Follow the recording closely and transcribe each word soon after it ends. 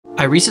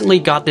I recently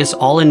got this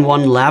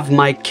all-in-one lav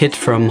mic kit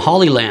from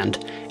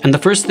Hollyland, and the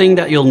first thing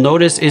that you'll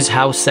notice is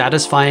how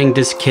satisfying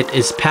this kit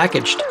is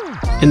packaged.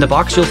 In the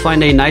box you'll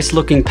find a nice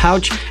looking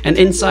pouch, and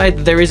inside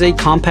there is a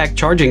compact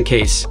charging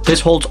case. This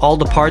holds all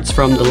the parts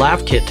from the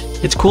lav kit.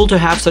 It's cool to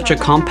have such a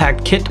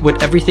compact kit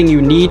with everything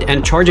you need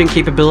and charging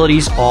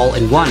capabilities all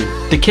in one.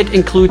 The kit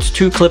includes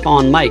 2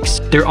 clip-on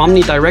mics. They're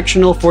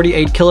omnidirectional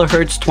 48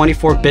 kHz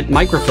 24-bit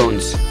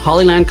microphones.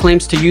 Hollyland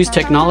claims to use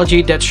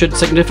technology that should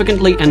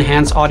significantly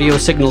enhance audio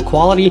signal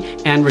quality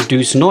and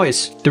reduce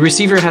noise. The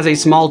receiver has a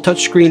small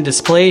touchscreen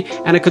display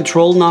and a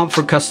control knob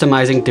for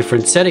customizing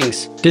different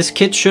settings. This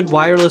kit should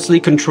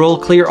wirelessly control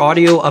clear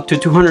audio up to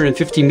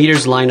 250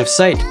 meters line of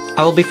sight.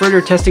 I will be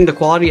further testing the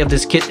quality of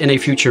this kit in a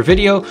future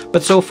video,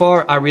 but so far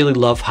I really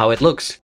love how it looks.